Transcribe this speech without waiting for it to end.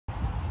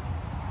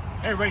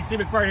Hey everybody, Steve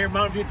McFarland here,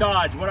 Mountain View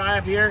Dodge. What do I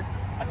have here?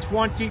 A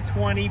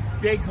 2020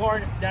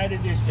 Bighorn Night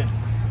Edition.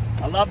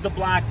 I love the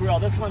black grille.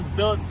 This one's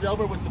billet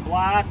silver with the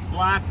black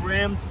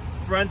rims,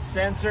 front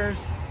sensors.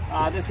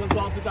 This one's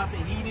also got the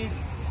heated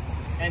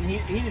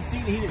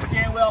seat, heated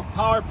steering wheel,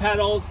 power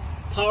pedals,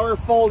 power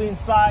folding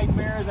side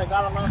mirrors. I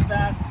gotta love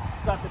that.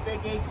 It's got the big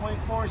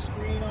 8.4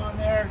 screen on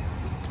there.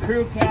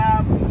 Crew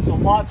cab, so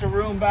lots of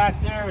room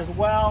back there as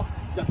well.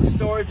 Got the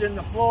storage in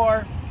the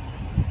floor.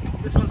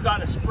 This one's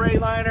got a spray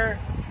liner.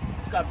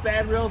 It's got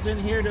band rails in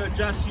here to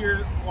adjust your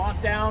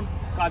lockdown.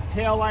 Got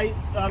tail lights,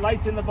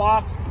 lights in the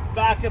box,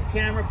 backup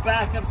camera,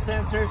 backup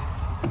sensors,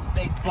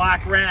 big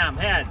black ram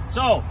head.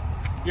 So,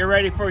 you're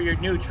ready for your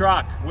new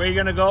truck. Where are you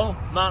gonna go?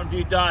 Mountain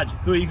View Dodge.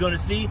 Who are you gonna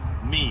see?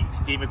 Me,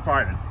 Steve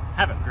McFarland.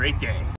 Have a great day.